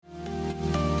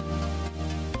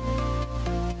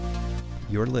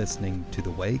You're listening to the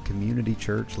Way Community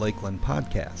Church Lakeland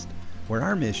podcast, where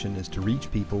our mission is to reach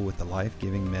people with the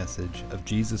life-giving message of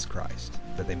Jesus Christ,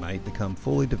 that they might become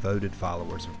fully devoted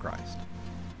followers of Christ.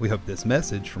 We hope this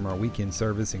message from our weekend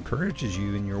service encourages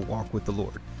you in your walk with the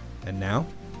Lord. And now,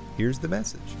 here's the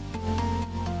message.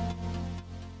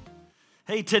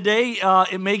 Hey, today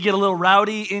it may get a little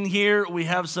rowdy in here. We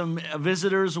have some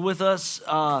visitors with us,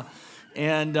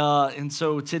 and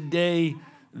so today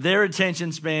their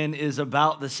attention span is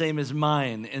about the same as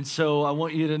mine. And so I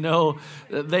want you to know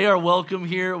that they are welcome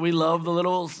here. We love the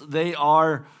littles. They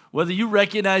are, whether you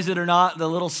recognize it or not, the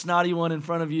little snotty one in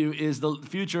front of you is the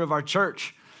future of our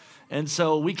church. And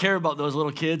so we care about those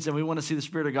little kids, and we want to see the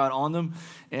Spirit of God on them.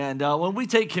 And when we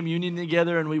take communion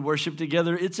together and we worship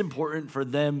together, it's important for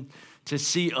them to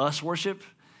see us worship.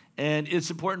 And it's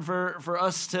important for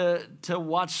us to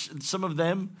watch some of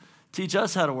them teach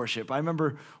us how to worship. I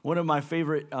remember one of my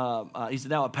favorite, he's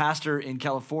now a pastor in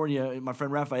California, my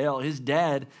friend Raphael. His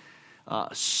dad,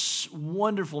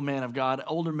 wonderful man of God,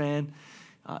 older man,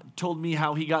 told me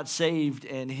how he got saved,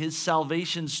 and his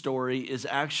salvation story is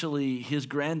actually his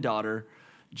granddaughter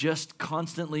just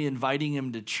constantly inviting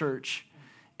him to church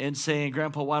and saying,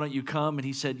 "Grandpa, why don't you come?" And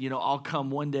he said, "I'll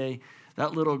come one day."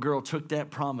 That little girl took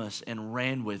that promise and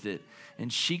ran with it.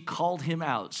 And she called him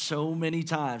out so many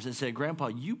times and said, "Grandpa,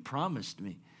 you promised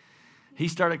me." He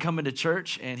started coming to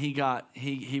church, and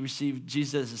he received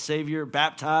Jesus as a Savior,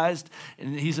 baptized,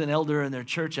 and he's an elder in their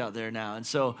church out there now. And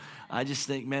so I just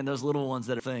think, man, those little ones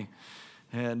that are thing.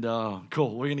 And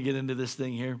cool, we're going to get into this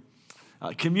thing here.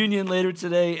 Communion later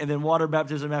today, and then water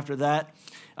baptism after that.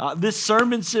 This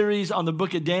sermon series on the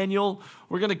book of Daniel,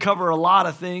 we're going to cover a lot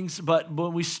of things, but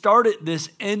when we started this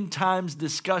end times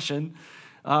discussion,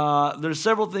 there's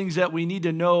several things that we need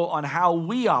to know on how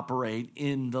we operate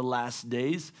in the last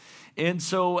days. And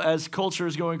so as culture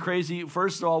is going crazy,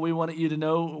 first of all, we wanted you to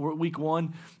know, week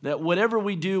one, that whatever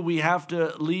we do, we have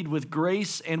to lead with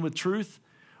grace and with truth.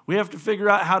 We have to figure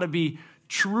out how to be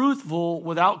truthful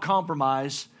without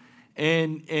compromise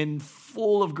and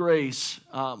full of grace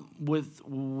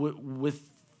without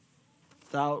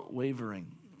wavering.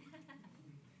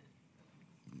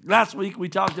 Last week, we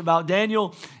talked about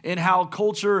Daniel and how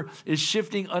culture is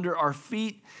shifting under our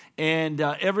feet, and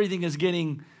everything is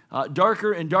getting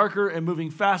darker and darker and moving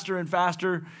faster and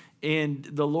faster, and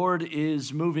the Lord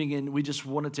is moving, and we just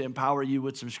wanted to empower you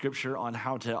with some scripture on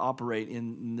how to operate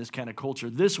in this kind of culture.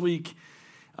 This week,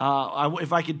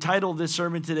 if I could title this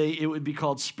sermon today, it would be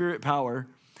called Spirit Power,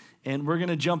 and we're going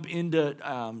to jump into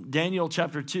Daniel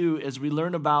chapter 2 as we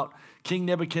learn about King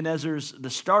Nebuchadnezzar's, the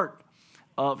start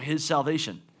of his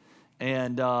salvation.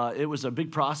 And it was a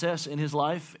big process in his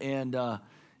life, and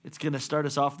it's going to start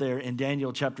us off there in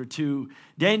Daniel chapter 2.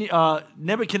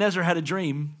 Nebuchadnezzar had a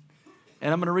dream,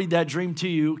 and I'm going to read that dream to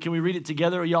you. Can we read it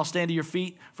together, or y'all stand to your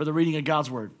feet for the reading of God's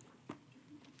word?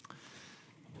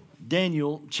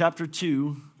 Daniel chapter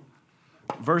 2,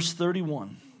 verse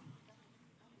 31.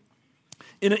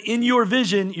 In your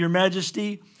vision, your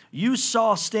majesty, you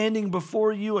saw standing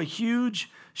before you a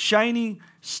huge, shining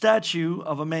statue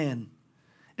of a man.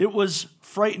 It was a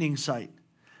frightening sight.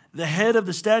 The head of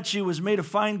the statue was made of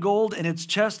fine gold, and its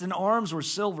chest and arms were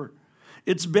silver.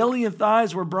 Its belly and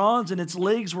thighs were bronze, and its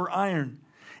legs were iron.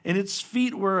 And its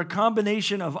feet were a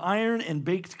combination of iron and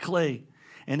baked clay.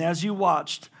 And as you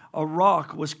watched, a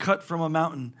rock was cut from a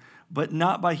mountain, but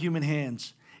not by human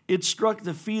hands. It struck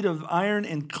the feet of iron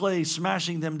and clay,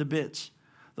 smashing them to bits.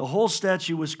 The whole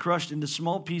statue was crushed into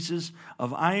small pieces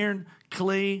of iron,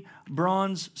 clay,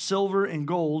 bronze, silver, and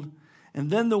gold. And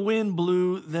then the wind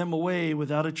blew them away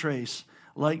without a trace,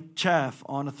 like chaff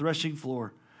on a threshing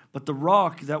floor. But the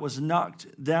rock that was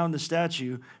knocked down the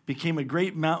statue became a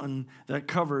great mountain that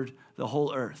covered the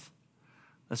whole earth.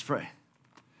 Let's pray.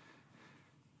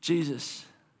 Jesus,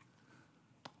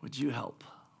 would you help?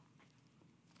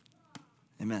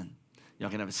 Amen. Y'all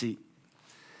can have a seat.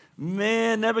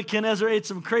 Man, Nebuchadnezzar ate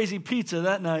some crazy pizza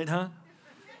that night, huh?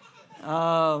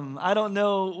 I don't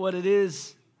know what it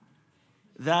is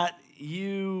that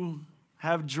you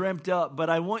have dreamt up, but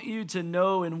I want you to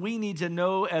know, and we need to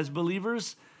know as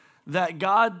believers, that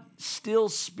God still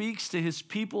speaks to his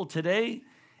people today,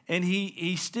 and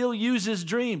he still uses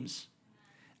dreams.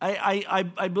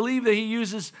 I believe that he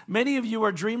uses, many of you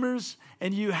are dreamers,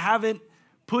 and you haven't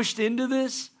pushed into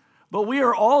this, but we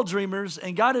are all dreamers,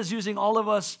 and God is using all of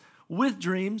us with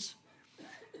dreams.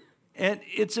 And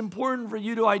it's important for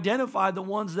you to identify the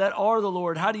ones that are the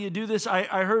Lord. How do you do this?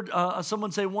 I heard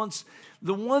someone say once,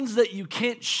 the ones that you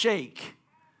can't shake,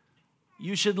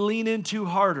 you should lean into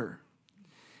harder.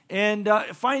 And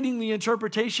finding the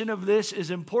interpretation of this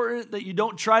is important, that you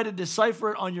don't try to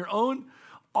decipher it on your own.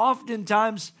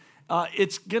 oftentimes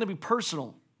it's going to be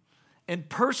personal. And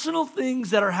personal things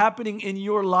that are happening in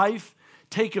your life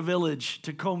take a village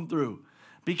to comb through,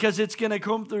 because it's going to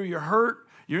comb through your hurt,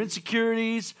 your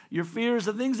insecurities, your fears,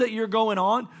 the things that you're going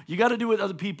on. You got to do with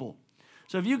other people.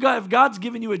 So if God's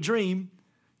given you a dream,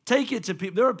 take it to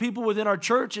people. There are people within our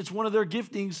church, it's one of their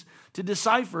giftings to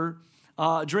decipher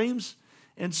dreams.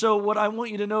 And so what I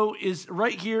want you to know is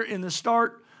right here in the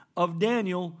start of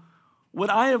Daniel, what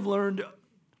I have learned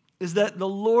is that the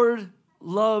Lord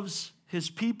loves his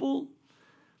people.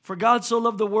 For God so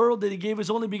loved the world that he gave his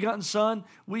only begotten son.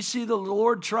 We see the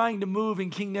Lord trying to move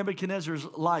in King Nebuchadnezzar's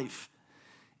life.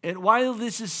 And why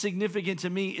this is significant to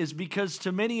me is because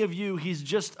to many of you, he's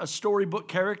just a storybook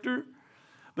character.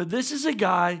 But this is a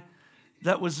guy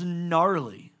that was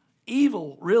gnarly,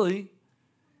 evil, really.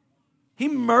 He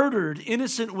murdered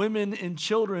innocent women and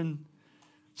children,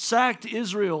 sacked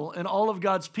Israel and all of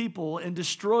God's people, and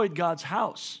destroyed God's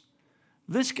house.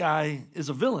 This guy is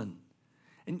a villain.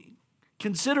 And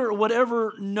consider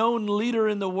whatever known leader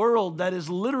in the world that is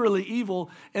literally evil.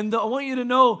 And I want you to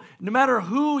know, no matter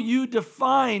who you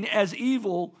define as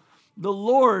evil, the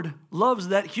Lord loves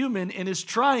that human and is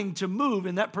trying to move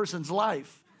in that person's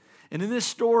life. And in this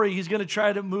story, he's going to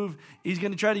try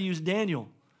to use Daniel.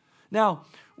 Now,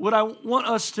 what I want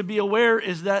us to be aware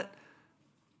is that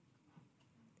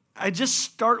I just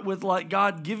start with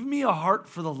God, give me a heart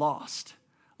for the lost.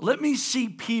 Let me see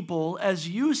people as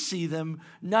you see them,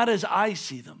 not as I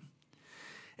see them.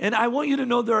 And I want you to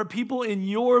know there are people in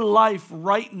your life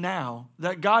right now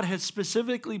that God has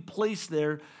specifically placed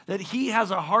there that he has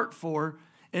a heart for,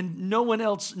 and no one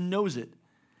else knows it.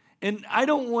 And I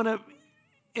don't want to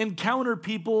encounter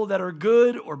people that are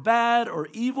good or bad or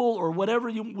evil or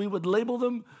whatever we would label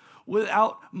them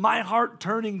without my heart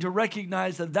turning to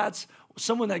recognize that that's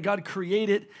someone that God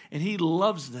created and he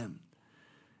loves them.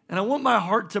 And I want my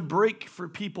heart to break for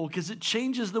people because it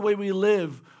changes the way we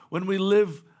live when we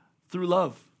live through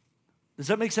love. Does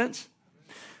that make sense?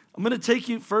 I'm going to take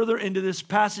you further into this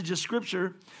passage of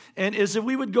Scripture. And as if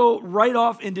we would go right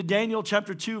off into Daniel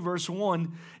chapter 2, verse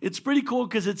 1, it's pretty cool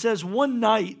because it says, one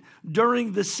night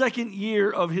during the second year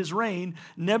of his reign,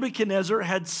 Nebuchadnezzar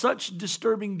had such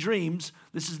disturbing dreams,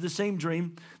 this is the same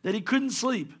dream, that he couldn't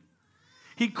sleep.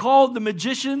 He called the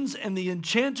magicians and the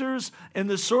enchanters and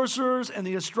the sorcerers and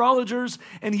the astrologers,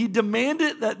 and he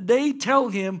demanded that they tell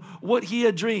him what he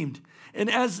had dreamed. And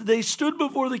as they stood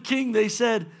before the king, they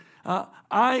said,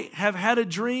 I have had a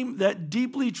dream that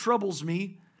deeply troubles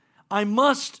me. I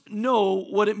must know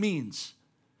what it means.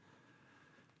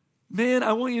 Man,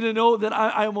 I want you to know that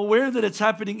I am aware that it's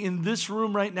happening in this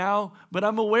room right now, but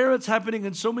I'm aware it's happening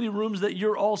in so many rooms that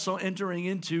you're also entering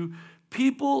into.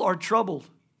 People are troubled.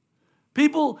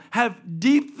 People have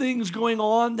deep things going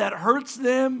on that hurts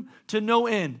them to no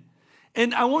end.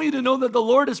 And I want you to know that the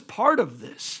Lord is part of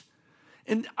this.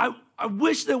 And I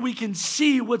wish that we can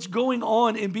see what's going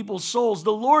on in people's souls.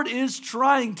 The Lord is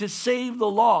trying to save the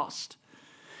lost.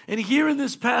 And here in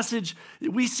this passage,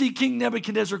 we see King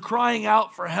Nebuchadnezzar crying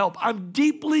out for help. I'm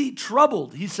deeply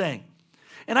troubled, he's saying.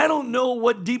 And I don't know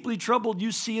what deeply troubled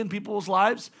you see in people's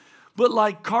lives, but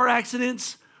like car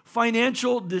accidents,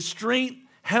 financial distraint,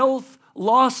 health,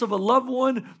 loss of a loved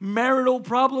one, marital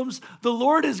problems, the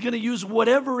Lord is going to use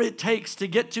whatever it takes to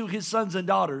get to his sons and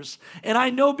daughters. And I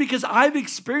know because I've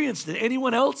experienced it.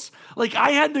 Anyone else?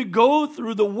 I had to go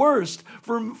through the worst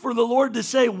for the Lord to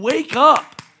say, wake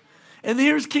up. And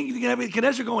here's King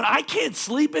Nebuchadnezzar going, I can't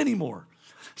sleep anymore.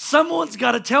 Someone's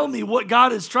got to tell me what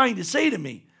God is trying to say to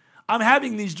me. I'm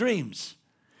having these dreams.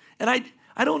 And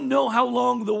I don't know how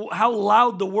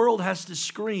loud the world has to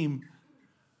scream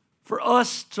for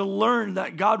us to learn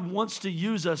that God wants to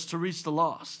use us to reach the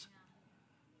lost.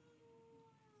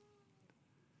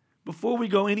 Before we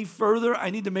go any further, I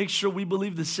need to make sure we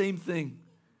believe the same thing.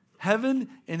 Heaven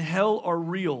and hell are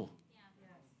real.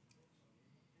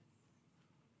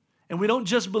 And we don't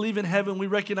just believe in heaven, we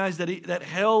recognize that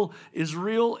hell is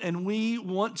real, and we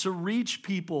want to reach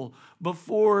people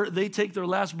before they take their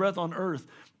last breath on earth.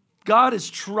 God is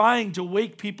trying to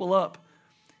wake people up.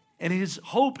 And his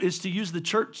hope is to use the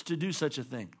church to do such a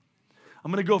thing.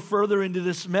 I'm going to go further into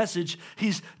this message.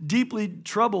 He's deeply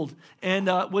troubled. And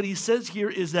what he says here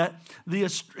is that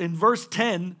in verse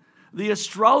 10, the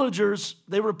astrologers,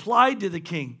 they replied to the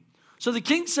king. So the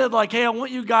king said, hey, I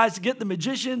want you guys to get the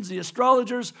magicians, the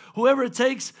astrologers, whoever it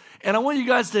takes, and I want you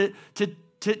guys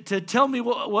to tell me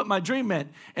what my dream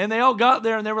meant. And they all got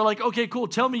there and they were like, okay, cool,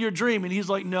 tell me your dream. And he's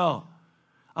like, no,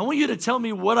 I want you to tell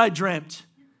me what I dreamt.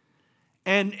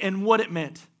 And what it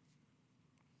meant.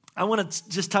 I want to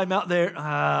just time out there.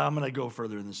 I'm going to go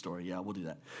further in the story. Yeah, we'll do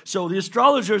that. So the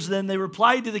astrologers then, they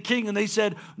replied to the king and they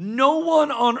said, no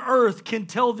one on earth can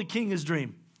tell the king his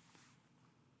dream.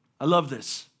 I love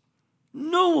this.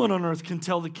 No one on earth can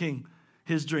tell the king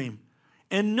his dream.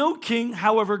 And no king,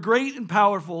 however great and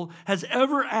powerful, has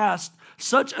ever asked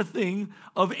such a thing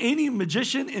of any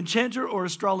magician, enchanter, or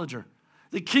astrologer.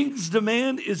 The king's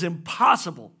demand is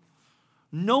impossible.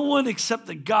 No one except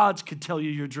the gods could tell you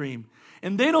your dream.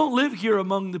 And they don't live here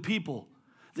among the people.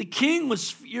 The king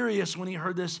was furious when he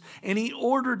heard this, and he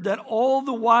ordered that all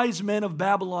the wise men of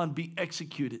Babylon be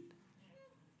executed.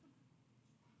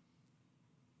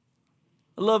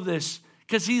 I love this,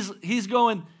 because he's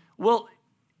going, well,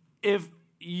 if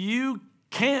you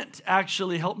can't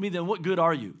actually help me, then what good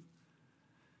are you?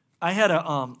 I had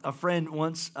a friend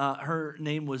once, her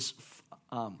name was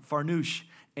Farnoosh,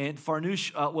 and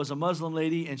Farnoosh was a Muslim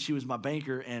lady, and she was my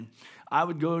banker, and I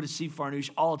would go to see Farnoosh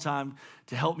all the time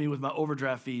to help me with my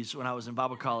overdraft fees when I was in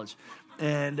Bible college.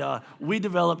 And we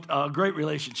developed a great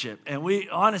relationship. And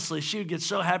she would get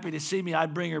so happy to see me.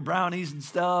 I'd bring her brownies and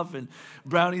stuff, and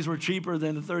brownies were cheaper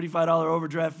than the $35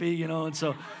 overdraft fee, And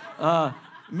so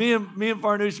me and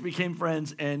Farnoosh became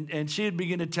friends, and she would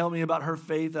begin to tell me about her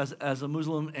faith as a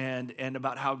Muslim and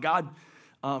about how God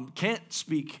can't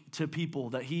speak to people,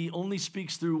 that he only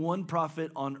speaks through one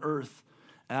prophet on earth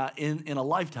in a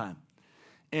lifetime.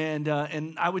 And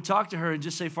I would talk to her and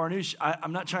just say, Farnoosh,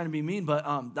 I'm not trying to be mean,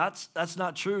 but that's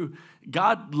not true.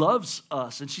 God loves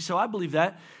us. And she said, I believe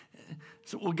that.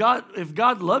 So, well, if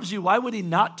God loves you, why would he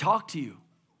not talk to you?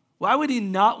 Why would he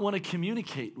not want to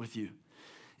communicate with you?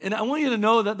 And I want you to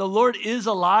know that the Lord is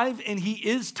alive, and he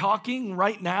is talking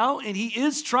right now, and he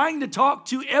is trying to talk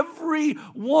to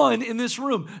everyone in this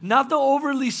room, not the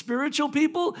overly spiritual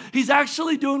people. He's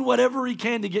actually doing whatever he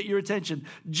can to get your attention.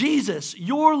 Jesus,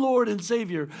 your Lord and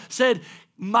Savior, said,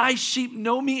 my sheep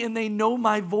know me and they know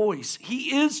my voice.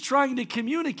 He is trying to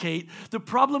communicate. The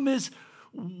problem is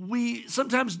we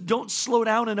sometimes don't slow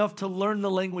down enough to learn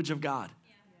the language of God.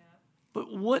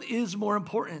 But what is more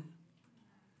important?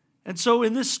 And so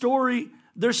in this story,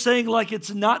 they're saying like it's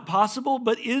not possible,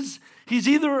 but he's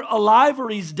either alive or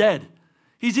he's dead.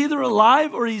 He's either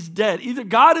alive or he's dead. Either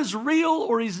God is real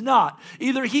or he's not.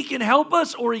 Either he can help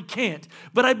us or he can't.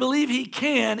 But I believe he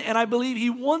can, and I believe he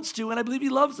wants to, and I believe he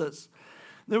loves us.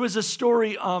 There was a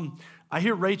story, I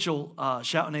hear Rachel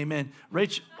shouting amen.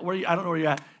 Rachel, I don't know where you're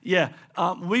at. Yeah,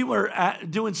 we were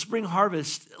doing spring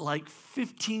harvest like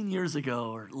 15 years ago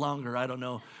or longer, I don't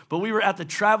know. But we were at the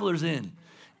Travelers Inn.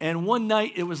 And one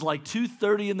night, it was like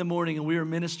 2:30 in the morning, and we were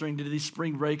ministering to these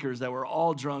spring breakers that were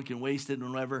all drunk and wasted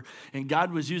and whatever. And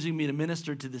God was using me to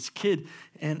minister to this kid.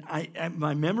 And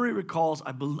my memory recalls,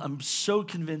 I'm so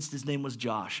convinced his name was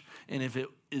Josh. And if it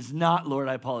is not, Lord,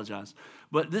 I apologize.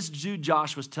 But this dude,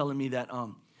 Josh, was telling me that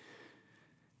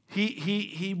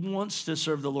he wants to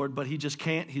serve the Lord, but he just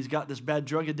can't. He's got this bad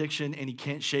drug addiction, and he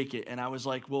can't shake it. And I was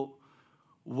like, well,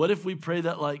 what if we pray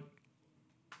that, like,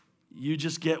 you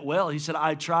just get well? He said,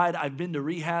 I tried. I've been to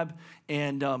rehab,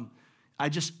 and I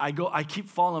keep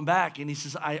falling back. And he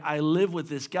says, I live with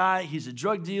this guy. He's a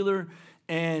drug dealer,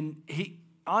 and he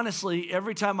honestly,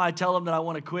 every time I tell him that I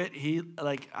want to quit,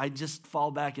 I just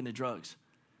fall back into drugs.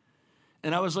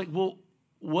 And I was like, well,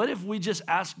 what if we just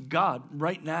ask God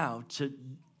right now to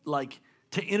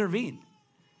intervene?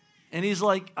 And he's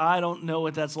like, I don't know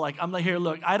what that's like. I'm like, here,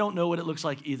 look, I don't know what it looks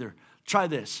like either. Try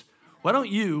this. Why don't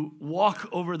you walk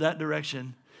over that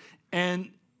direction and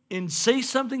say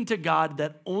something to God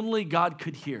that only God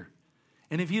could hear?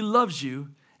 And if he loves you,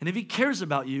 and if he cares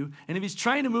about you, and if he's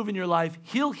trying to move in your life,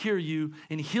 he'll hear you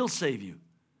and he'll save you.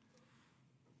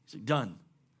 He's like, done.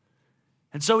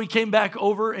 And so he came back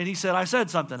over and he said, I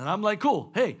said something. And I'm like,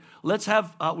 cool. Hey, let's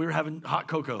have, we were having hot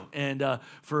cocoa and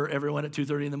for everyone at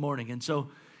 2:30 in the morning. And so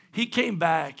he came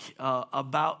back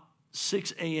about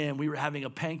 6 a.m., we were having a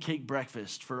pancake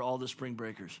breakfast for all the spring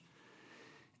breakers.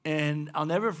 And I'll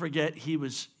never forget, he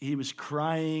was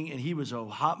crying, and he was a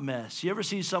hot mess. You ever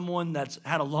see someone that's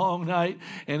had a long night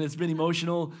and it's been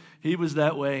emotional? He was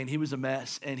that way, and he was a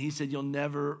mess. And he said, you'll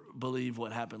never believe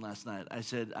what happened last night. I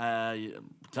said,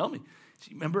 tell me.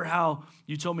 Remember how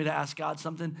you told me to ask God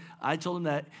something? I told him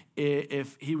that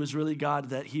if he was really God,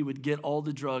 that he would get all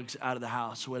the drugs out of the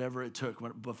house, whatever it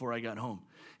took before I got home.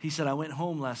 He said, I went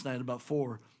home last night about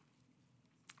 4,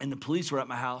 and the police were at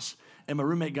my house, and my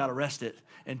roommate got arrested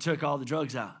and took all the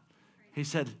drugs out. He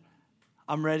said,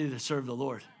 I'm ready to serve the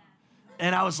Lord.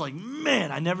 And I was like,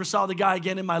 man, I never saw the guy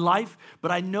again in my life,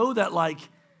 but I know that like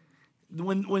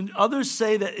when others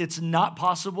say that it's not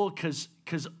possible because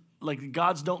like the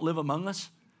gods don't live among us,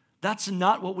 that's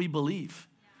not what we believe.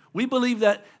 We believe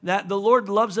that the Lord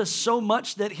loves us so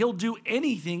much that he'll do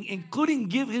anything, including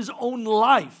give his own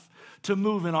life to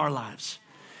move in our lives.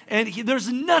 And there's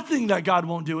nothing that God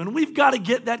won't do. And we've got to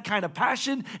get that kind of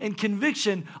passion and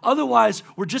conviction. Otherwise,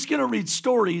 we're just going to read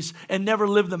stories and never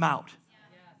live them out.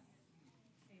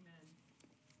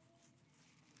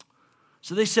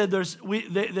 So they said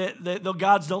the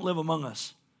gods don't live among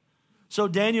us. So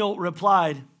Daniel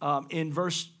replied in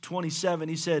verse 27.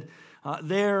 He said,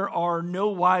 there are no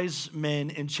wise men,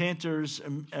 enchanters,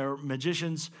 or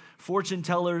magicians, fortune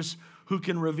tellers who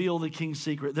can reveal the king's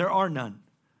secret. There are none.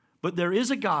 But there is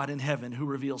a God in heaven who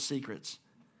reveals secrets.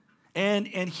 And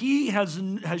he has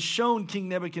shown King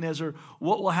Nebuchadnezzar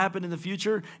what will happen in the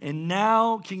future. And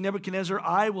now, King Nebuchadnezzar,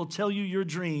 I will tell you your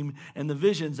dream and the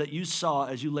visions that you saw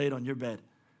as you laid on your bed.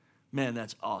 Man,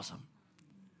 that's awesome.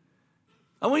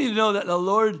 I want you to know that the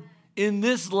Lord, in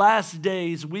this last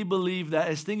days, we believe that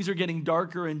as things are getting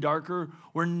darker and darker,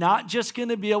 we're not just going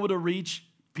to be able to reach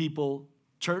people,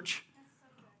 church,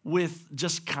 with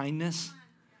just kindness.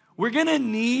 We're going to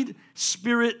need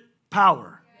spirit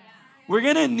power. We're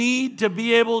going to need to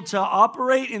be able to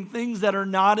operate in things that are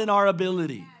not in our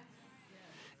ability.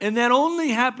 And that only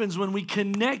happens when we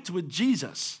connect with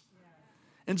Jesus.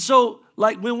 And so,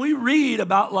 like when we read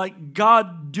about like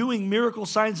God doing miracle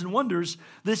signs and wonders,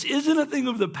 this isn't a thing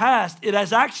of the past. It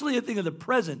is actually a thing of the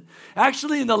present.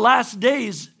 Actually, in the last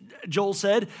days, Joel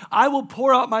said, I will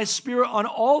pour out my spirit on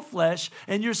all flesh,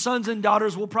 and your sons and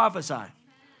daughters will prophesy.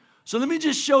 So let me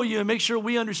just show you and make sure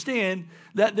we understand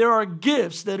that there are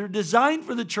gifts that are designed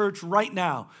for the church right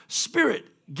now. Spirit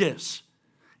gifts.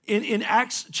 In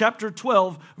Acts chapter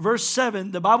 12, verse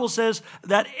 7, the Bible says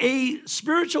that a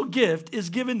spiritual gift is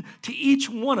given to each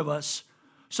one of us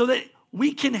so that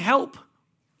we can help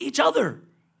each other.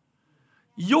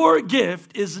 Your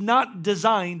gift is not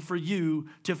designed for you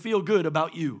to feel good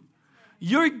about you.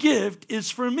 Your gift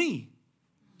is for me,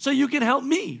 so you can help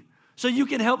me, so you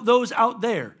can help those out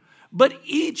there. But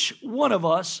each one of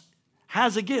us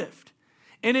has a gift.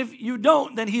 And if you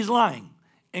don't, then he's lying.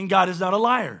 And God is not a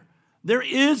liar. There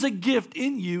is a gift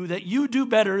in you that you do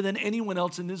better than anyone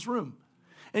else in this room.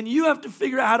 And you have to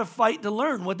figure out how to fight to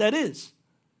learn what that is.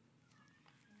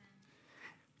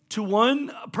 To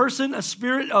one person, a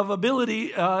spirit of ability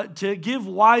to give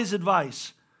wise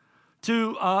advice.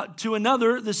 To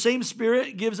another, the same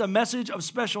spirit gives a message of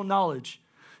special knowledge.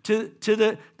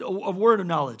 A word of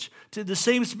knowledge. To the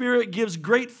same spirit gives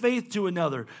great faith to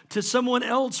another. To someone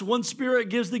else, one spirit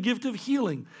gives the gift of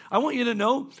healing. I want you to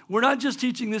know, we're not just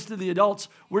teaching this to the adults.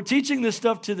 We're teaching this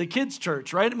stuff to the kids'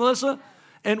 church, right, Melissa?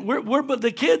 And but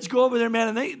the kids go over there,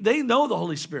 man, and they know the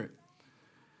Holy Spirit.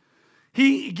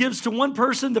 He gives to one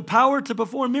person the power to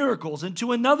perform miracles, and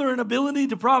to another an ability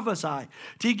to prophesy.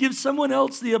 He gives someone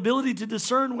else the ability to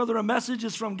discern whether a message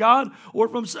is from God or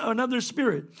from another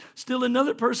spirit. Still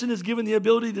another person is given the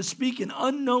ability to speak in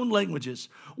unknown languages,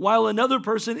 while another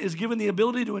person is given the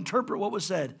ability to interpret what was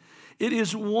said. It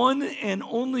is one and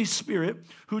only Spirit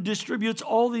who distributes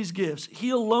all these gifts.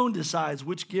 He alone decides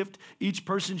which gift each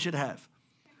person should have.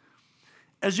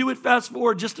 As you would fast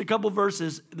forward just a couple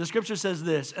verses, the scripture says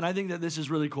this, and I think that this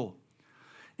is really cool.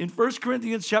 In 1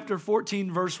 Corinthians chapter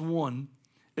 14, verse 1,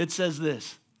 it says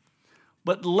this,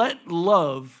 but let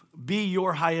love be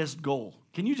your highest goal.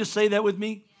 Can you just say that with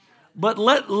me? But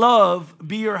let love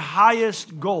be your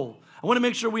highest goal. I want to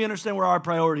make sure we understand where our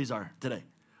priorities are today.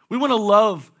 We want to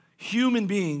love human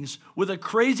beings with a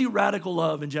crazy radical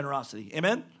love and generosity.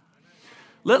 Amen?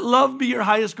 Let love be your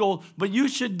highest goal, but you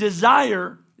should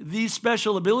desire these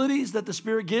special abilities that the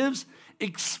Spirit gives,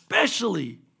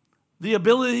 especially the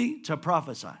ability to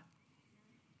prophesy.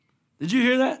 Did you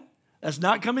hear that? That's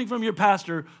not coming from your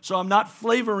pastor, so I'm not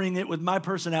flavoring it with my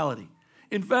personality.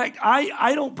 In fact,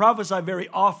 I don't prophesy very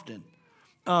often.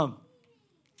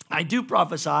 I do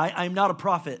prophesy. I'm not a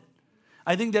prophet.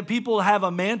 I think that people have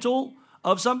a mantle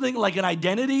of something like an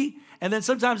identity, and then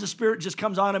sometimes the Spirit just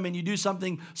comes on them and you do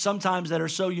something sometimes that are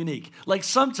so unique. Like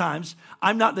sometimes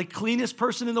I'm not the cleanest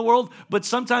person in the world, but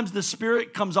sometimes the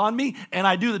Spirit comes on me and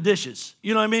I do the dishes.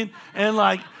 You know what I mean? And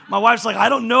like my wife's like, I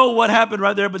don't know what happened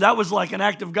right there, but that was like an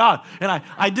act of God. And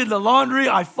I did the laundry,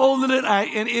 I folded it,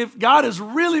 and if God is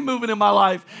really moving in my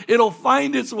life, it'll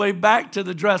find its way back to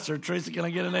the dresser. Tracy, can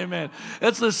I get an amen?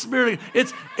 That's the Spirit.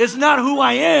 It's not who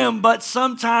I am, but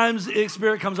sometimes the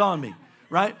Spirit comes on me,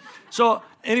 right? So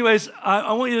anyways,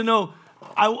 I want you to know,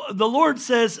 the Lord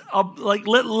says,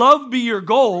 let love be your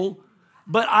goal,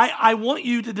 but I want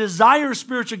you to desire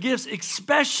spiritual gifts,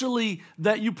 especially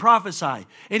that you prophesy.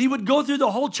 And he would go through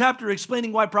the whole chapter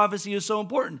explaining why prophecy is so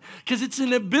important, because it's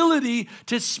an ability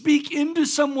to speak into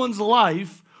someone's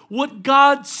life what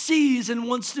God sees and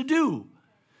wants to do.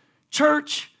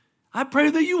 Church, I pray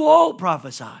that you all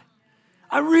prophesy.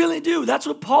 I really do. That's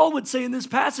what Paul would say in this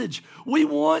passage. We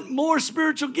want more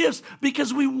spiritual gifts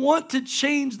because we want to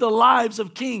change the lives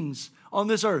of kings on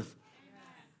this earth.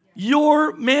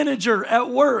 Your manager at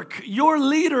work, your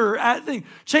leader at thing,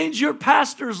 change your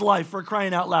pastor's life, for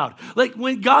crying out loud. Like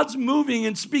when God's moving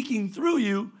and speaking through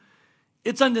you,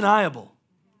 it's undeniable.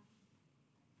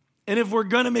 And if we're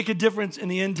going to make a difference in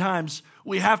the end times,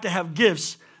 we have to have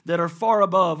gifts that are far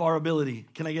above our ability.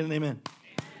 Can I get an amen?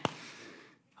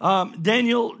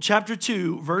 Daniel chapter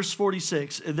 2, verse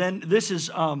 46. Then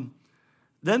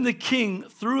the king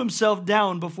threw himself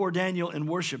down before Daniel and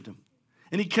worshiped him.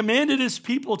 And he commanded his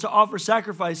people to offer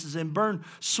sacrifices and burn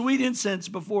sweet incense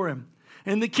before him.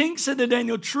 And the king said to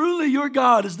Daniel, truly your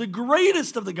God is the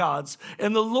greatest of the gods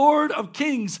and the Lord of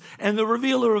kings and the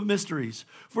revealer of mysteries.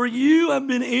 For you have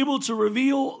been able to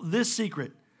reveal this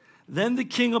secret. Then the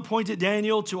king appointed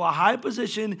Daniel to a high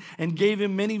position and gave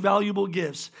him many valuable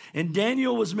gifts. And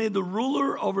Daniel was made the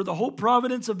ruler over the whole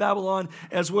province of Babylon,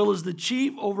 as well as the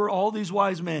chief over all these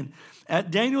wise men. At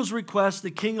Daniel's request,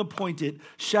 the king appointed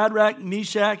Shadrach,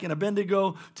 Meshach, and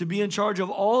Abednego to be in charge of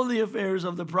all the affairs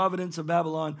of the province of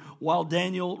Babylon, while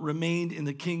Daniel remained in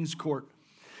the king's court.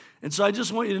 And so I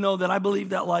just want you to know that I believe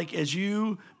that as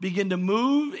you begin to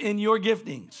move in your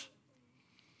giftings,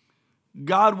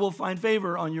 God will find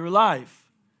favor on your life.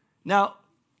 Now,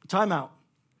 time out.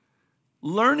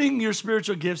 Learning your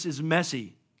spiritual gifts is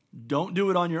messy. Don't do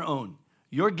it on your own.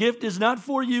 Your gift is not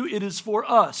for you, it is for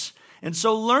us. And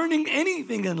so learning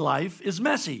anything in life is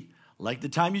messy. Like the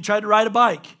time you tried to ride a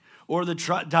bike, or the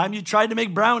time you tried to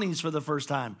make brownies for the first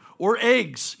time, or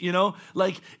eggs,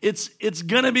 it's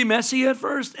going to be messy at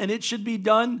first, and it should be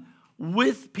done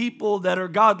with people that are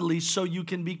godly so you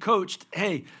can be coached.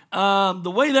 Hey,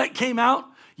 the way that came out,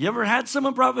 you ever had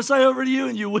someone prophesy over to you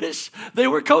and you wish they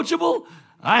were coachable?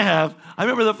 I have. I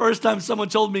remember the first time someone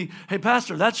told me, hey,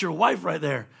 pastor, that's your wife right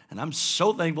there. And I'm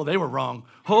so thankful they were wrong.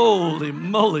 Holy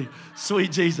moly,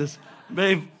 sweet Jesus.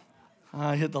 Babe,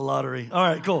 I hit the lottery. All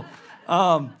right, cool.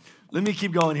 Let me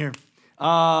keep going here.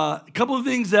 A couple of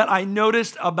things that I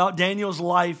noticed about Daniel's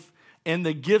life and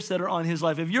the gifts that are on his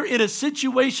life. If you're in a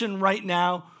situation right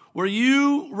now where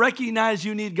you recognize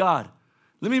you need God,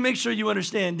 let me make sure you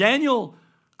understand. Daniel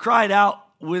cried out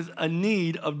with a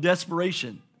need of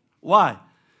desperation. Why?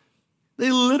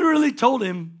 They literally told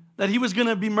him that he was going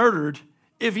to be murdered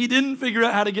if he didn't figure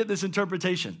out how to get this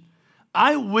interpretation.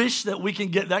 I wish that we can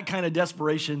get that kind of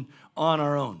desperation on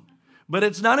our own. But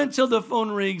it's not until the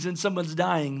phone rings and someone's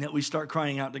dying that we start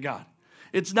crying out to God.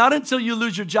 It's not until you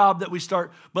lose your job that we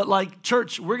start. But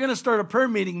church, we're going to start a prayer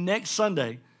meeting next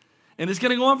Sunday. And it's going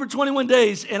to go on for 21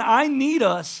 days. And I need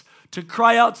us to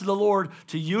cry out to the Lord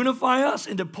to unify us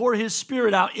and to pour his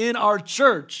spirit out in our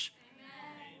church.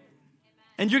 Amen.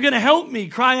 And you're going to help me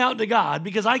cry out to God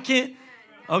because I can't.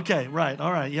 Okay, right.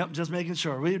 All right. Yep, just making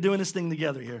sure. We're doing this thing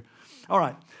together here. All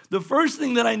right. The first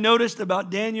thing that I noticed about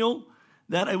Daniel,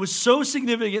 that it was so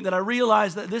significant that I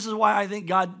realized that this is why I think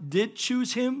God did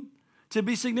choose him to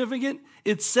be significant.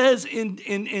 It says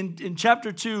in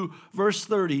chapter 2, verse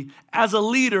 30, as a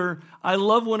leader, I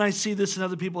love when I see this in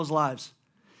other people's lives.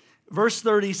 Verse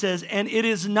 30 says, and it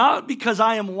is not because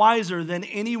I am wiser than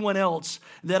anyone else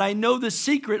that I know the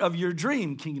secret of your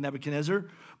dream, King Nebuchadnezzar,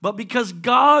 but because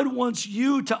God wants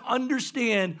you to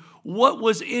understand what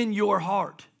was in your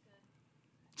heart.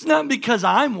 It's not because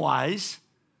I'm wise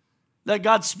that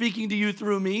God's speaking to you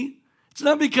through me. It's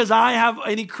not because I have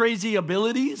any crazy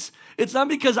abilities. It's not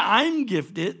because I'm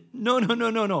gifted.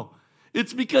 No.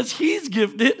 It's because he's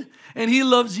gifted and he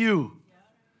loves you.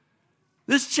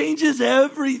 This changes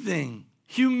everything.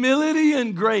 Humility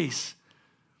and grace.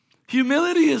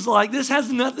 Humility is this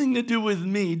has nothing to do with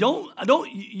me.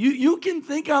 You can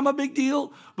think I'm a big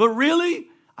deal, but really,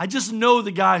 I just know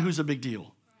the guy who's a big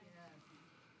deal.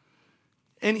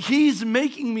 And he's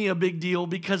making me a big deal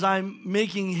because I'm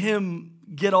making him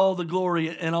get all the glory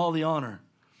and all the honor.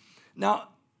 Now,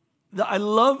 I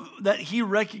love that he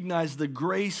recognized the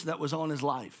grace that was on his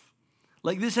life.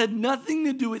 This had nothing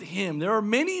to do with him. There are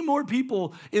many more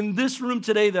people in this room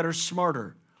today that are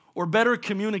smarter or better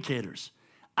communicators.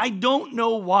 I don't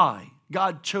know why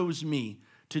God chose me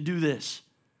to do this.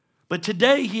 But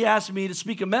today he asked me to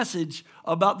speak a message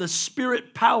about the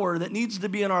spirit power that needs to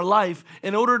be in our life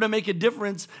in order to make a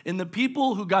difference in the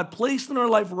people who God placed in our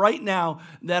life right now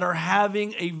that are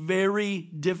having a very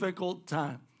difficult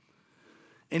time.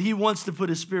 And he wants to put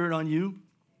his spirit on you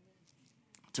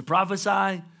to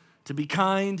prophesy, to be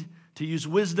kind, to use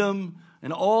wisdom,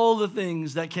 and all the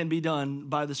things that can be done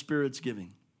by the Spirit's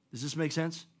giving. Does this make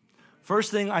sense?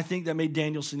 First thing I think that made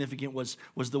Daniel significant was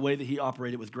the way that he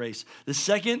operated with grace. The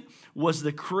second was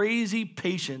the crazy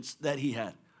patience that he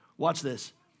had. Watch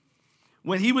this.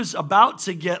 When he was about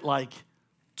to get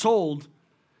told,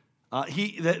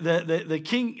 the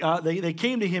king, they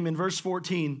came to him in verse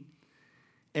 14,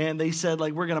 and they said,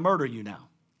 we're going to murder you now.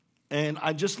 And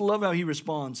I just love how he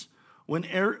responds. When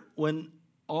Arioch,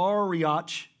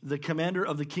 the commander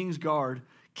of the king's guard,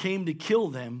 came to kill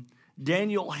them,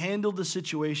 Daniel handled the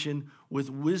situation with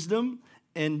wisdom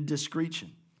and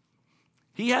discretion.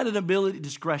 He had an ability,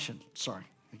 discretion, sorry.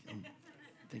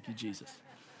 Thank you, Jesus.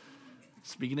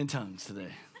 Speaking in tongues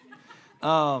today.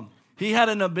 He had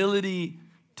an ability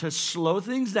to slow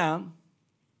things down,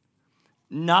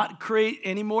 not create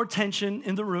any more tension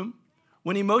in the room.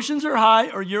 When emotions are high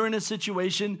or you're in a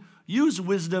situation, use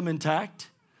wisdom and tact.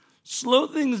 Slow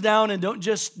things down and don't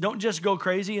just go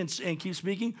crazy and keep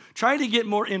speaking. Try to get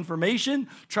more information.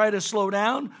 Try to slow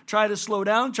down.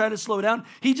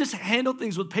 He just handled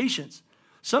things with patience.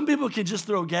 Some people can just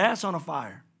throw gas on a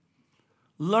fire.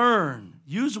 Learn.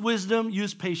 Use wisdom.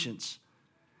 Use patience.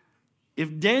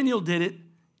 If Daniel did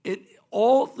it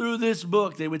all through this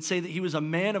book, they would say that he was a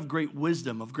man of great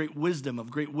wisdom, of great wisdom,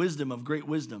 of great wisdom, of great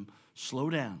wisdom.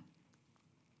 Slow down.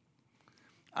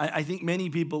 I think many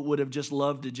people would have just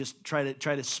loved to just try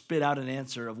to spit out an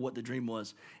answer of what the dream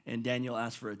was, and Daniel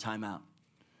asked for a timeout,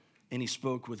 and he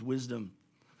spoke with wisdom.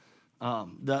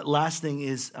 The last thing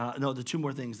is, the two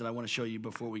more things that I want to show you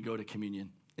before we go to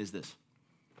communion is this.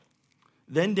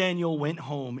 Then Daniel went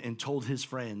home and told his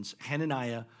friends,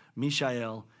 Hananiah,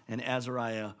 Mishael, and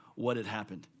Azariah, what had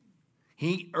happened.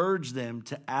 He urged them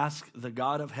to ask the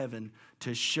God of heaven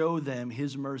to show them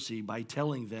his mercy by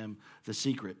telling them the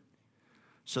secret,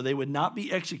 so they would not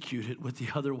be executed with the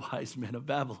other wise men of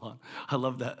Babylon. I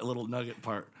love that little nugget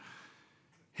part.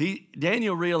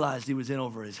 Daniel realized he was in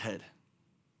over his head.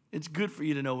 It's good for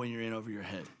you to know when you're in over your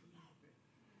head.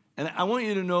 And I want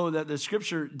you to know that the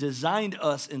scripture designed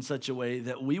us in such a way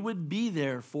that we would be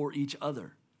there for each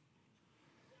other.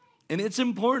 And it's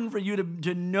important for you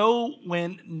to know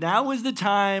when now is the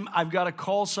time I've got to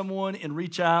call someone and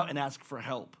reach out and ask for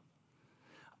help.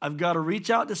 I've got to reach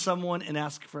out to someone and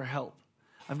ask for help.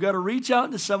 I've got to reach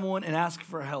out to someone and ask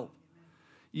for help.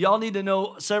 Y'all need to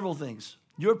know several things.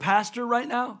 Your pastor right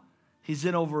now, he's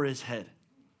in over his head.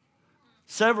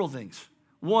 Several things.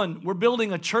 One, we're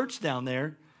building a church down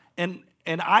there, and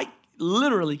I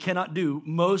literally cannot do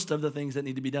most of the things that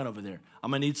need to be done over there.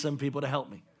 I'm going to need some people to help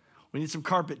me. We need some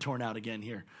carpet torn out again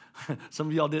here. Some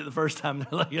of y'all did it the first time.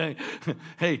 They're like,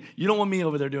 hey, you don't want me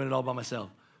over there doing it all by myself.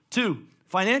 2,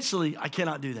 financially, I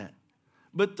cannot do that.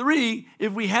 But 3,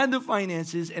 if we had the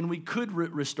finances and we could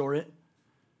restore it,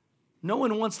 no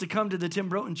one wants to come to the Tim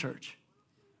Broton Church.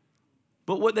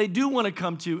 But what they do want to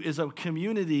come to is a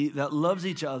community that loves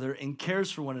each other and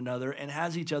cares for one another and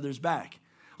has each other's back.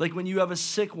 Like when you have a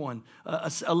sick one,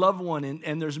 a loved one,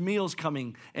 and there's meals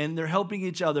coming, and they're helping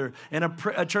each other, and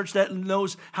a church that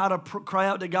knows how to cry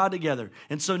out to God together.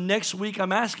 And so next week,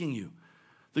 I'm asking you,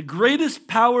 the greatest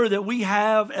power that we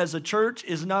have as a church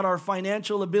is not our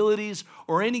financial abilities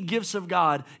or any gifts of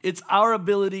God. It's our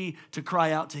ability to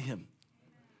cry out to Him.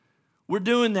 We're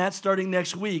doing that starting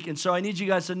next week. And so I need you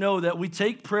guys to know that we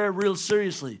take prayer real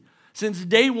seriously. Since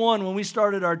day one, when we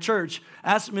started our church,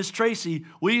 ask Miss Tracy,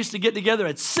 we used to get together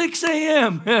at 6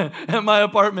 a.m. at my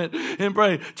apartment and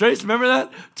pray. Tracy, remember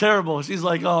that? Terrible. She's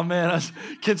like, oh man,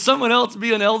 can someone else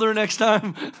be an elder next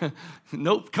time?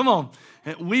 Nope, come on.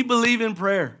 We believe in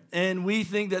prayer, and we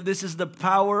think that this is the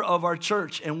power of our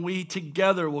church, and we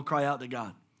together will cry out to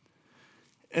God.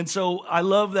 And so I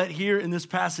love that here in this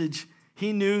passage,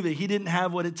 he knew that he didn't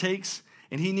have what it takes,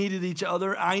 and he needed each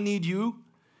other. I need you,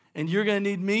 and you're going to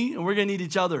need me, and we're going to need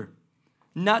each other.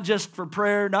 Not just for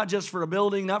prayer, not just for a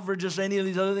building, not for just any of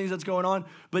these other things that's going on,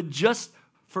 but just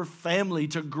for family,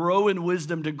 to grow in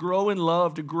wisdom, to grow in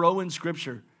love, to grow in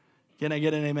Scripture. Can I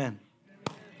get an amen?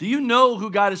 Do you know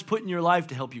who God has put in your life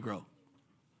to help you grow?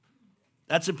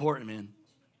 That's important, man.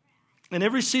 In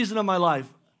every season of my life,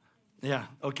 yeah,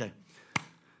 okay.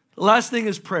 The last thing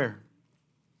is prayer.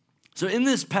 So in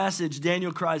this passage,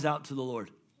 Daniel cries out to the Lord.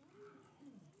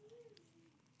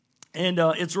 And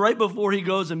it's right before he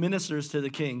goes and ministers to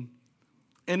the king.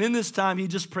 And in this time, he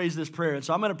just prays this prayer. And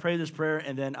so I'm going to pray this prayer,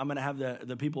 and then I'm going to have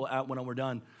the people out when we're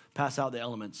done pass out the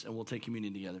elements, and we'll take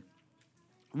communion together.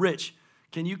 Rich,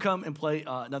 can you come and play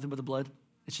Nothing But the Blood?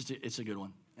 It's a good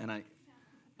one. And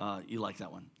you like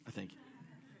that one, I think.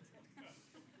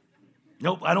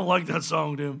 Nope, I don't like that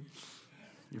song, dude.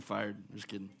 You're fired. Just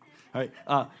kidding.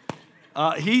 All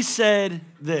right. He said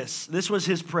this. This was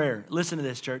his prayer. Listen to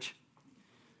this, church.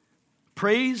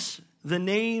 Praise the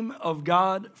name of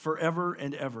God forever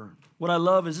and ever. What I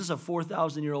love is this is a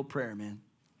 4,000-year-old prayer, man.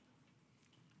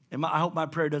 And I hope my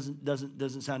prayer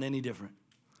doesn't sound any different.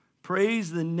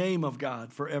 Praise the name of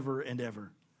God forever and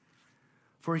ever.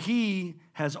 For he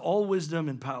has all wisdom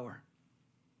and power.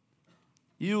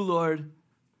 You, Lord,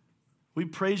 we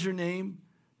praise your name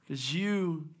because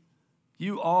you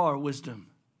are wisdom.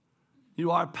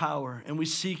 You are power, and we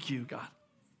seek you, God.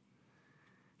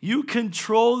 You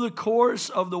control the course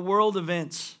of the world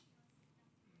events.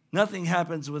 Nothing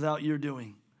happens without your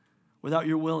doing, without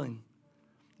your willing.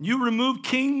 You remove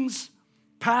kings,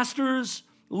 pastors,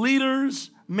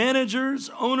 leaders, managers,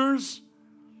 owners,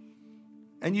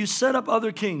 and you set up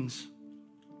other kings.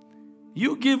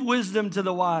 You give wisdom to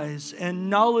the wise and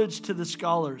knowledge to the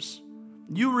scholars.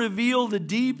 You reveal the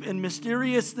deep and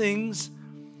mysterious things,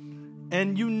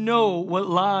 and you know what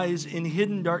lies in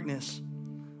hidden darkness,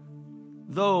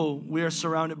 though we are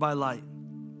surrounded by light.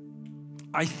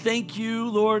 I thank you,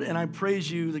 Lord, and I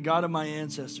praise you, the God of my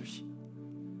ancestors.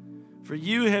 For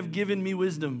you have given me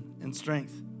wisdom and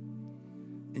strength,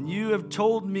 and you have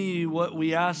told me what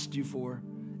we asked you for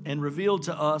and revealed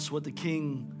to us what the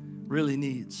king really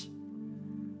needs.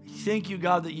 Thank you,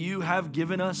 God, that you have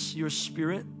given us your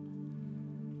spirit.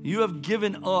 You have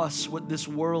given us what this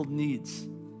world needs.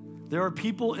 There are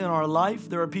people in our life,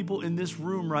 there are people in this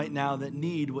room right now that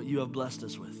need what you have blessed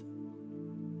us with.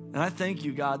 And I thank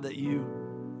you, God, that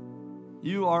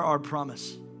you are our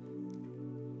promise.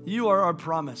 You are our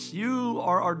promise. You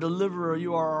are our deliverer.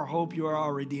 You are our hope. You are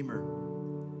our redeemer.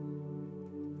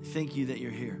 Thank you that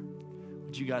you're here.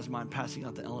 Would you guys mind passing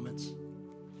out the elements?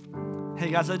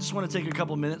 Hey, guys, I just want to take a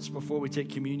couple minutes before we take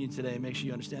communion today and make sure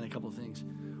you understand a couple of things.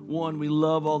 One, we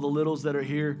love all the littles that are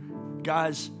here.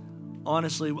 Guys,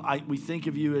 honestly, we think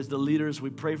of you as the leaders.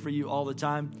 We pray for you all the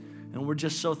time. And we're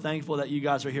just so thankful that you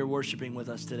guys are here worshiping with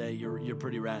us today. You're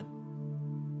pretty rad.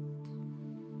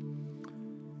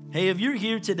 Hey, if you're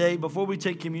here today before we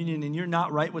take communion and you're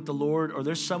not right with the Lord, or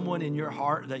there's someone in your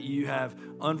heart that you have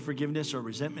unforgiveness or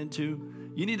resentment to,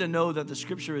 you need to know that the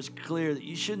scripture is clear that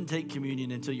you shouldn't take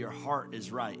communion until your heart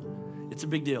is right. It's a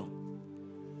big deal.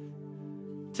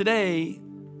 Today,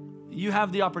 you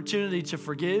have the opportunity to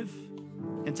forgive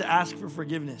and to ask for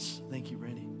forgiveness. Thank you,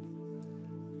 Brandy.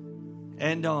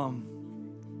 And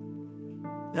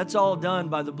that's all done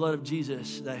by the blood of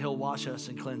Jesus, that he'll wash us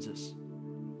and cleanse us.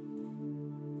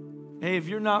 Hey, if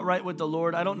you're not right with the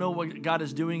Lord, I don't know what God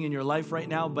is doing in your life right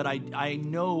now, but I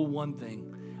know one thing.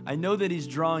 I know that he's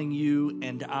drawing you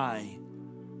and I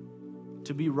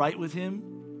to be right with him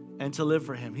and to live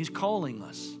for him. He's calling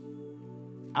us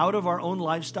out of our own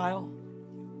lifestyle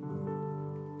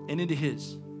and into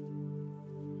his.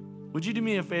 Would you do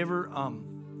me a favor?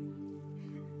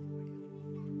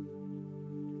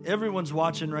 Everyone's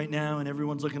watching right now and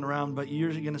everyone's looking around, but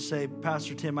you're going to say,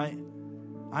 Pastor Tim,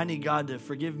 I need God to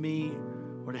forgive me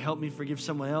or to help me forgive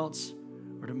someone else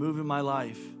or to move in my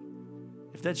life.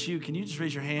 If that's you, can you just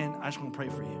raise your hand? I just want to pray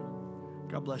for you.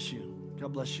 God bless you.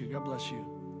 God bless you. God bless you.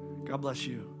 God bless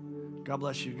you. God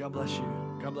bless you. God bless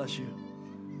you. God bless you.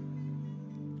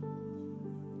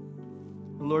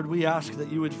 Lord, we ask that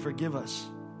you would forgive us.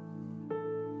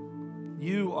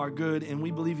 You are good, and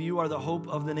we believe you are the hope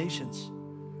of the nations.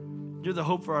 You're the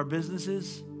hope for our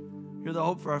businesses. You're the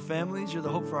hope for our families. You're the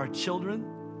hope for our children.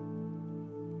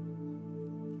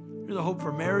 You're the hope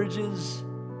for marriages.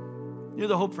 You're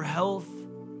the hope for health.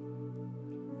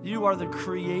 You are the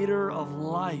creator of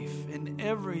life, and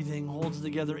everything holds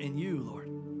together in you, Lord.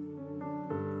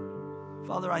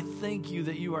 Father, I thank you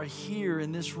that you are here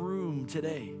in this room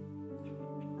today.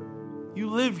 You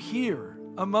live here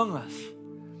among us,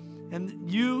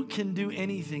 and you can do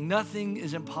anything. Nothing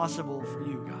is impossible for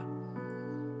you, God.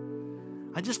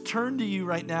 I just turn to you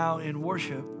right now in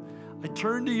worship. I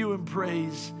turn to you in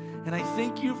praise, and I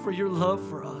thank you for your love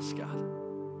for us, God.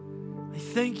 I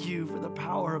thank you for the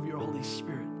power of your Holy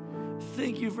Spirit.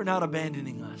 Thank you for not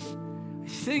abandoning us. I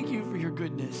thank you for your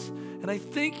goodness. And I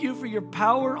thank you for your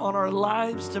power on our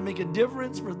lives to make a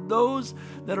difference for those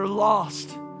that are lost,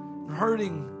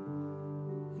 hurting,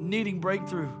 needing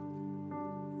breakthrough.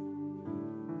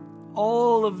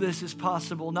 All of this is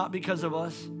possible, not because of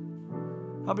us,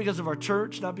 not because of our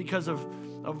church, not because of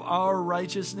our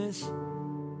righteousness,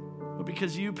 but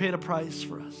because you paid a price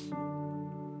for us,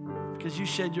 because you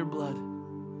shed your blood.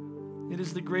 It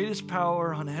is the greatest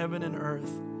power on heaven and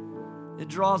earth. It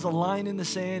draws a line in the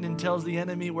sand and tells the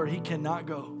enemy where he cannot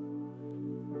go.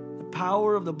 The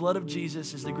power of the blood of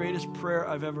Jesus is the greatest prayer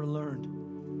I've ever learned.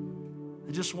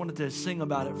 I just wanted to sing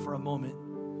about it for a moment.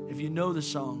 If you know the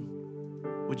song,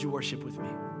 would you worship with me?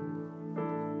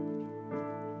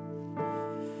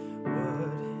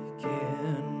 What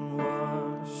can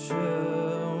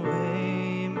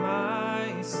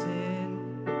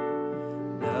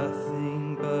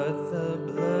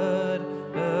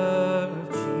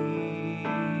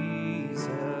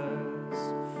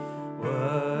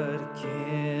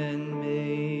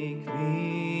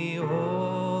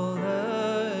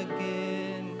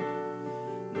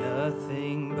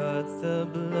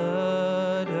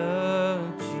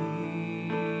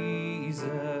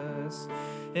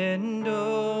and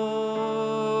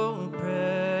oh,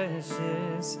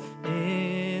 precious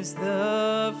is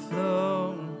the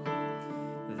flow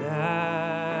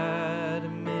that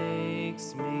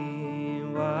makes me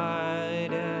white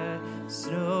as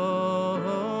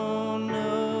snow.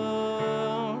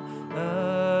 No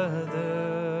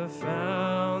other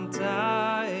fount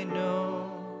I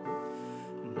know,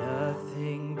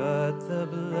 nothing but the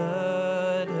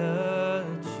blood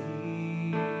of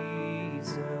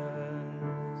Jesus.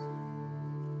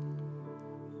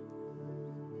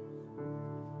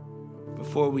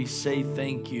 Before we say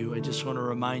thank you, I just want to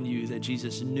remind you that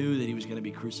Jesus knew that he was going to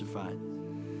be crucified.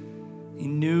 He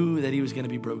knew that he was going to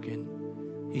be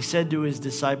broken. He said to his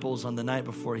disciples on the night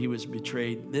before he was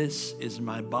betrayed, "This is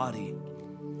my body."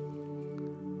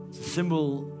 It's a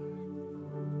symbol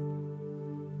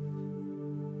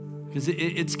because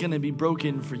it's going to be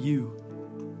broken for you.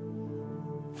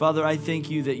 Father, I thank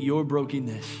you that your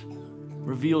brokenness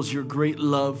reveals your great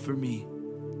love for me,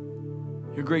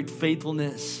 your great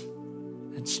faithfulness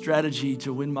and strategy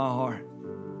to win my heart.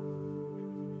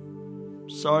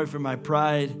 Sorry for my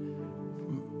pride,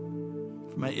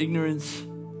 for my ignorance,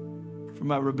 for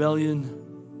my rebellion.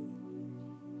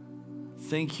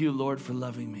 Thank you, Lord, for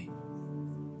loving me.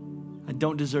 I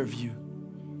don't deserve you.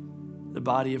 The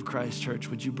body of Christ, church,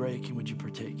 would you break and would you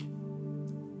partake?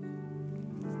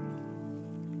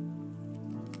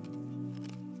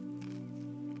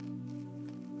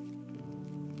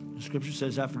 The scripture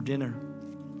says after dinner,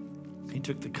 he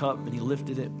took the cup and he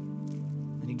lifted it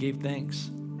and he gave thanks.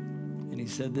 And he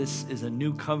said, "This is a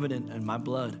new covenant in my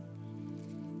blood,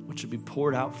 which will be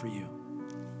poured out for you."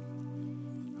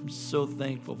 I'm so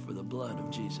thankful for the blood of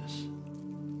Jesus.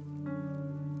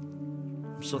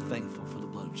 I'm so thankful for the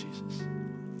blood of Jesus.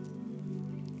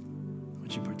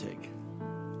 Would you partake?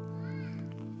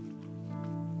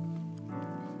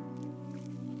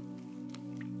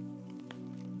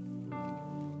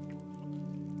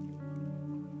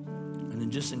 And then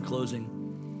just in closing,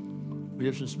 we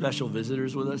have some special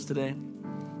visitors with us today.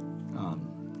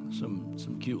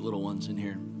 Some cute little ones in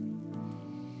here.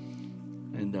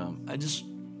 And I just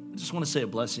want to say a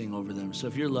blessing over them. So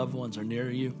if your loved ones are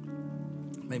near you,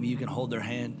 maybe you can hold their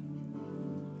hand.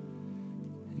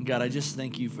 And God, I just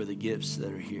thank you for the gifts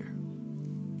that are here.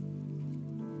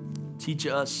 Teach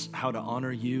us how to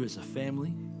honor you as a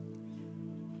family.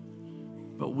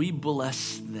 But we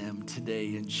bless them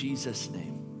today in Jesus'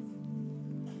 name.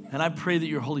 And I pray that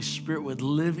your Holy Spirit would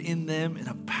live in them in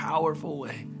a powerful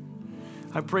way.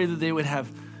 I pray that they would have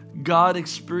God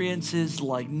experiences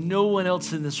like no one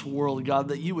else in this world, God,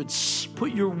 that you would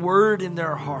put your word in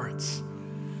their hearts,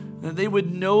 that they would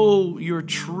know your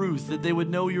truth, that they would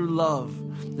know your love,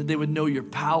 that they would know your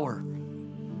power.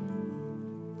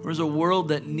 There's a world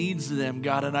that needs them,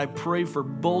 God, and I pray for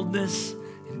boldness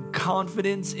and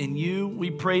confidence in you. We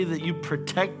pray that you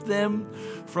protect them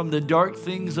from the dark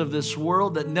things of this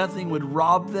world, that nothing would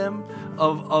rob them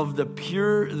of the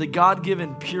pure, the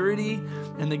God-given purity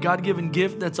and the God-given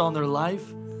gift that's on their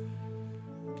life.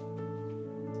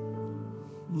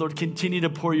 Lord, continue to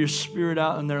pour your Spirit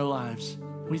out in their lives.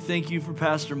 We thank you for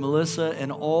Pastor Melissa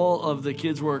and all of the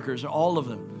kids workers, all of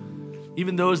them,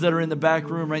 even those that are in the back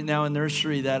room right now in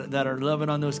nursery that are loving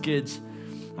on those kids.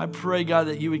 I pray, God,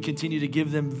 that you would continue to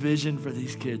give them vision for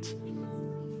these kids,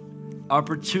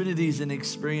 opportunities and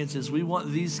experiences. We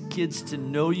want these kids to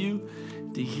know you,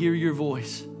 to hear your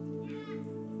voice.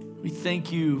 We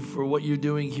thank you for what you're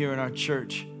doing here in our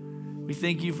church. We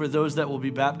thank you for those that will be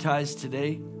baptized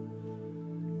today.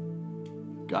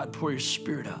 God, pour your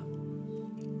Spirit out.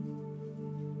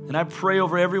 And I pray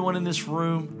over everyone in this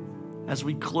room as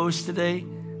we close today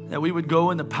that we would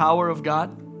go in the power of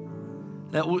God,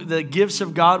 that the gifts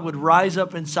of God would rise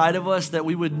up inside of us, that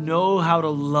we would know how to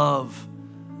love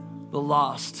the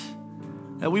lost,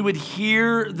 that we would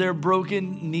hear their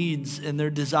broken needs and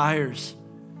their desires,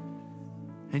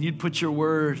 and you'd put your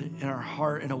word in our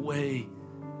heart in a way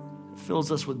that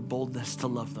fills us with boldness to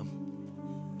love them.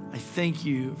 I thank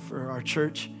you for our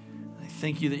church. I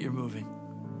thank you that you're moving.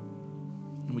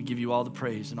 And we give you all the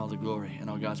praise and all the glory. And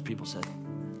all God's people said,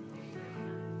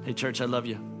 hey, church, I love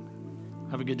you.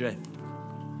 Have a good day.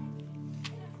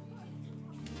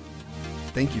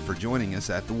 Thank you for joining us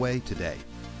at The Way today.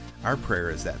 Our prayer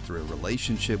is that through a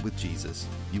relationship with Jesus,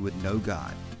 you would know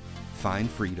God, find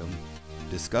freedom,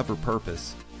 discover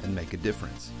purpose, and make a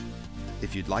difference.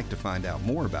 If you'd like to find out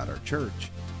more about our church,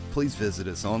 please visit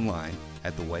us online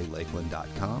at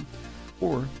thewaylakeland.com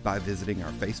or by visiting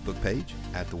our Facebook page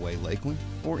at The Way Lakeland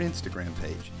or Instagram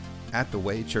page at The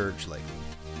Way Church Lakeland.